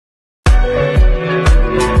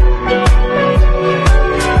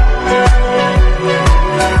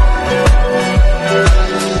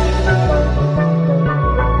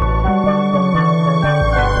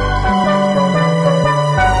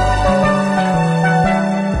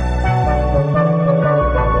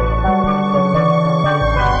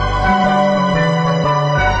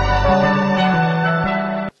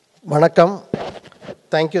Vanakkam.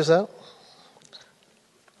 Thank you, sir.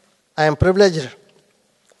 I am privileged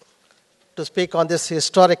to speak on this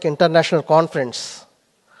historic international conference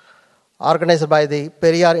organized by the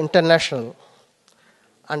Periyar International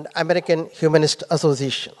and American Humanist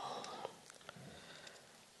Association.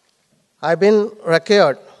 I have been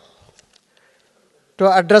required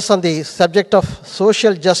to address on the subject of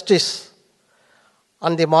social justice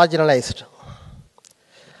and the marginalized.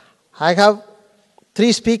 I have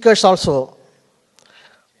 3 speakers also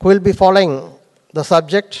who will be following the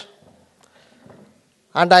subject,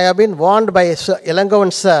 and I have been warned by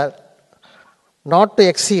Elangovan sir not to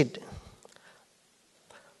exceed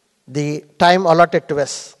the time allotted to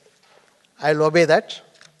us. I will obey that.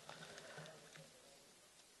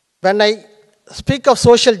 When I speak of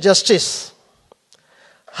social justice,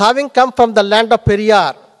 having come from the land of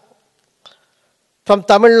Periyar, from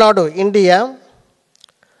Tamil Nadu, India,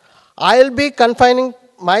 I will be confining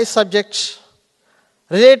my subjects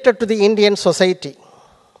related to the Indian society.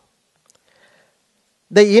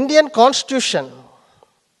 The Indian Constitution,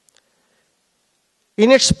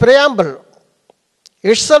 in its preamble,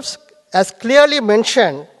 itself as clearly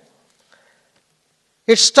mentioned,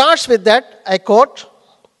 it starts with that, I quote,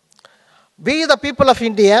 "We the people of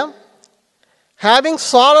India, having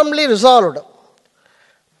solemnly resolved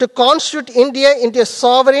to constitute India into a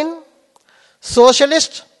sovereign,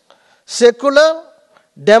 socialist, secular,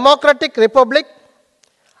 democratic republic,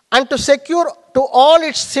 and to secure to all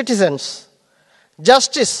its citizens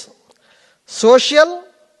justice, social,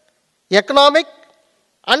 economic,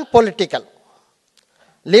 and political,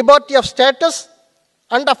 liberty of status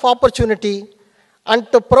and of opportunity,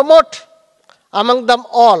 and to promote among them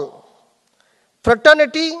all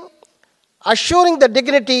fraternity, assuring the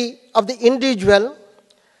dignity of the individual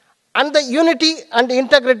and the unity and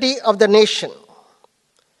integrity of the nation."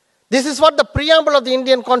 This is what the preamble of the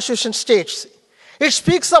Indian Constitution states. It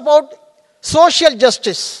speaks about social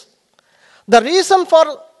justice. The reason for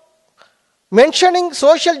mentioning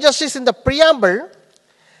social justice in the preamble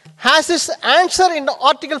has its answer in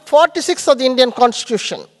Article 46 of the Indian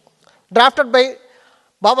Constitution, drafted by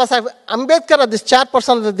Baba Sahib Ambedkar, the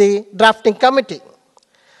chairperson of the drafting committee.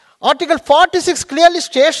 Article 46 clearly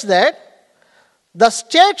states that the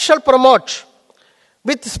state shall promote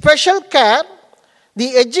with special care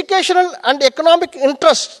the educational and economic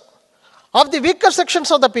interests of the weaker sections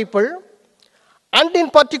of the people, and in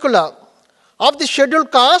particular of the scheduled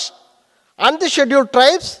caste and the scheduled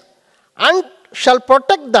tribes, and shall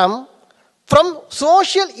protect them from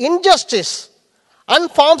social injustice and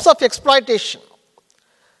forms of exploitation.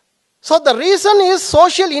 So the reason is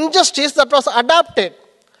social injustice that was adopted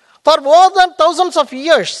for more than thousands of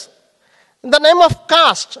years in the name of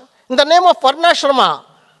caste, in the name of varnashrama.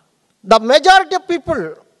 The majority of people,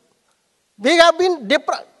 we have been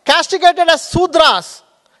castigated as Sudras,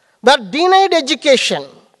 were denied education,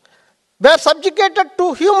 were subjugated to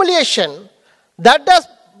humiliation. That has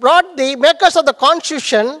brought the makers of the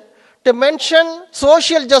Constitution to mention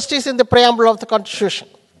social justice in the preamble of the Constitution.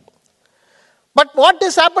 But what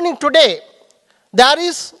is happening today? There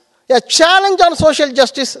is a challenge on social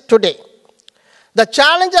justice today. The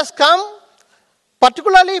challenge has come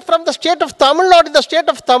particularly from the state of Tamil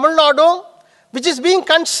Nadu, which is being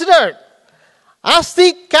considered as the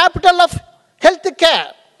capital of health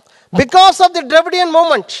care because of the Dravidian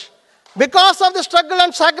movement, because of the struggle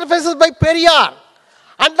and sacrifices by Periyar,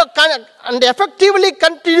 and effectively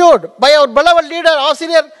continued by our beloved leader,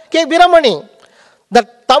 Asiriyar K. Viramani,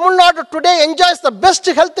 that Tamil Nadu today enjoys the best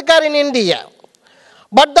health care in India.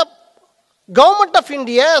 But the government of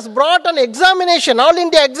India has brought an examination, all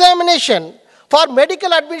India examination, for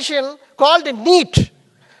medical admission called NEET,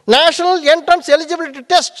 National Entrance Eligibility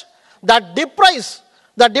Test, that deprives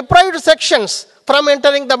the deprived sections from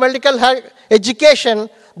entering the medical education.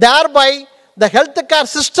 Thereby, the healthcare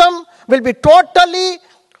system will be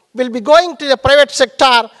going to the private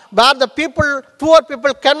sector, where the poor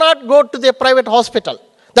people cannot go to the private hospital.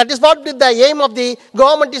 That is what the aim of the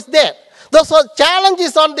government is there. The challenge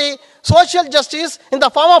is on the social justice in the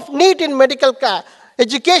form of NEET in medical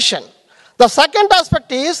education. The second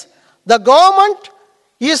aspect is the government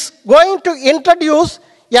is going to introduce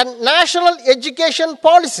a national education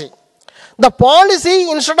policy. The policy,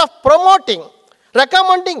 instead of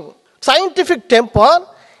recommending scientific temper,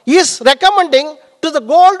 is recommending to the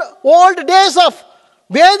old days of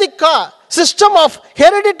Vedic system of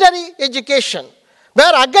hereditary education,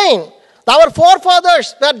 where again our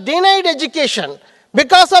forefathers were denied education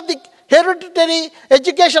because of the hereditary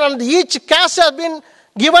education, and each caste has been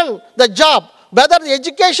given the job, whether the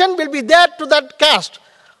education will be there to that caste.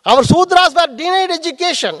 Our Sudras were denied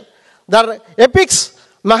education. The epics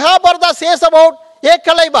Mahabharata says about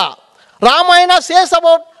Ekalaiba. Ramayana says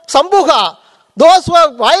about Sambhuga. Those who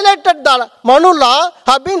have violated the Manu law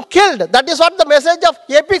have been killed. That is what the message of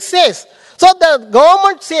epic says. So the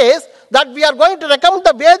government says that we are going to recommend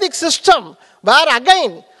the Vedic system, where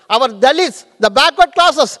again our Dalits, the backward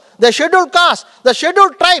classes, the scheduled castes, the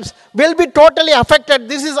scheduled tribes will be totally affected.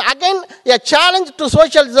 This is again a challenge to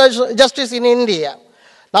social justice in India.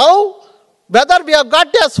 Now, whether we have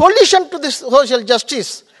got a solution to this social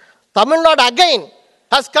justice, Tamil Nadu again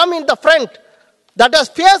has come in the front, that has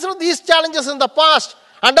faced these challenges in the past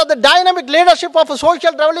under the dynamic leadership of a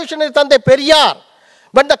social revolutionary Tande Periyar.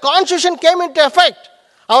 When the constitution came into effect,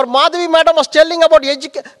 our Madhavi madam was telling about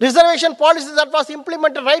reservation policies that was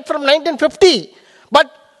implemented right from 1950.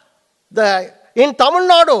 But in Tamil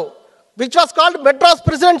Nadu, which was called Madras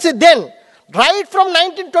Presidency then, right from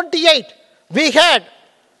 1928, we had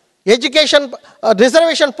education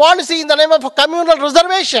reservation policy in the name of communal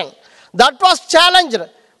reservation. That was challenged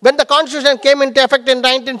when the constitution came into effect in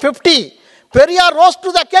 1950. Periyar rose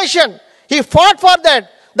to the occasion. He fought for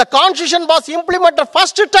that. The constitution was implemented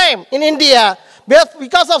first time in India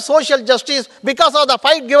because of social justice, because of the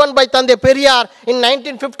fight given by Tande Periyar in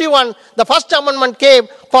 1951. The first amendment came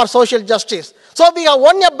for social justice. So we have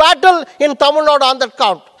won a battle in Tamil Nadu on that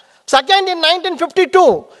count. Second, in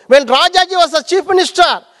 1952, when Rajaji was the chief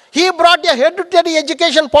minister, he brought a hereditary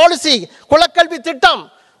education policy, Kulakalvi Thittam.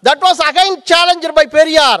 That was again challenged by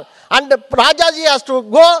Periyar, and Rajaji has to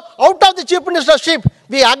go out of the chief ministership.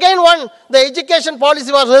 We again won, the education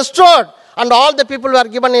policy was restored, and all the people were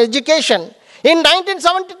given education. In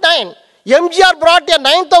 1979, MGR brought a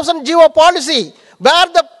 9,000 GO policy, where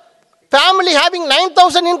the family having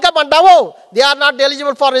 9,000 income and above, they are not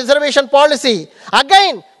eligible for reservation policy.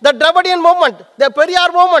 Again, the Dravidian movement, the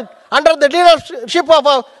Periyar movement, under the leadership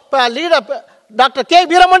of a leader, Dr. K.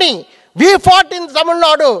 Veeramani, we fought in Tamil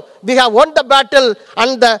Nadu. We have won the battle,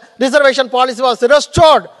 and the reservation policy was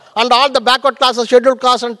restored, and all the backward classes, scheduled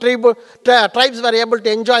castes and tribes were able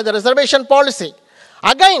to enjoy the reservation policy.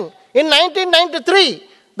 Again, in 1993,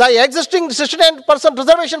 the existing 69%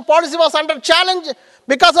 reservation policy was under challenge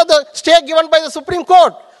because of the stay given by the Supreme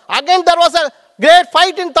Court. Again, there was a great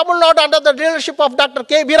fight in Tamil Nadu under the leadership of Dr.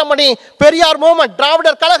 K. Veeramani, Periyar movement,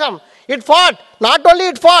 Dravidar Kalagam. It fought. Not only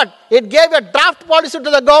it fought, it gave a draft policy to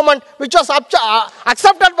the government, which was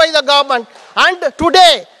accepted by the government. And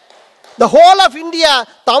today, the whole of India,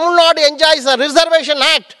 Tamil Nadu enjoys a reservation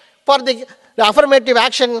act for the affirmative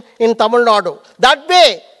action in Tamil Nadu. That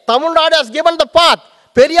way, Tamil Nadu has given the path.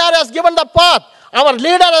 Periyar has given the path. Our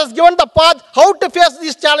leader has given the path how to face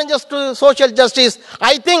these challenges to social justice.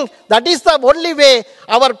 I think that is the only way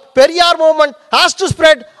our Periyar movement has to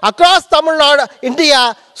spread across Tamil Nadu,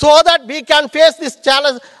 India, so that we can face these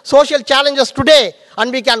social challenges today,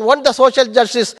 and we can win the social justice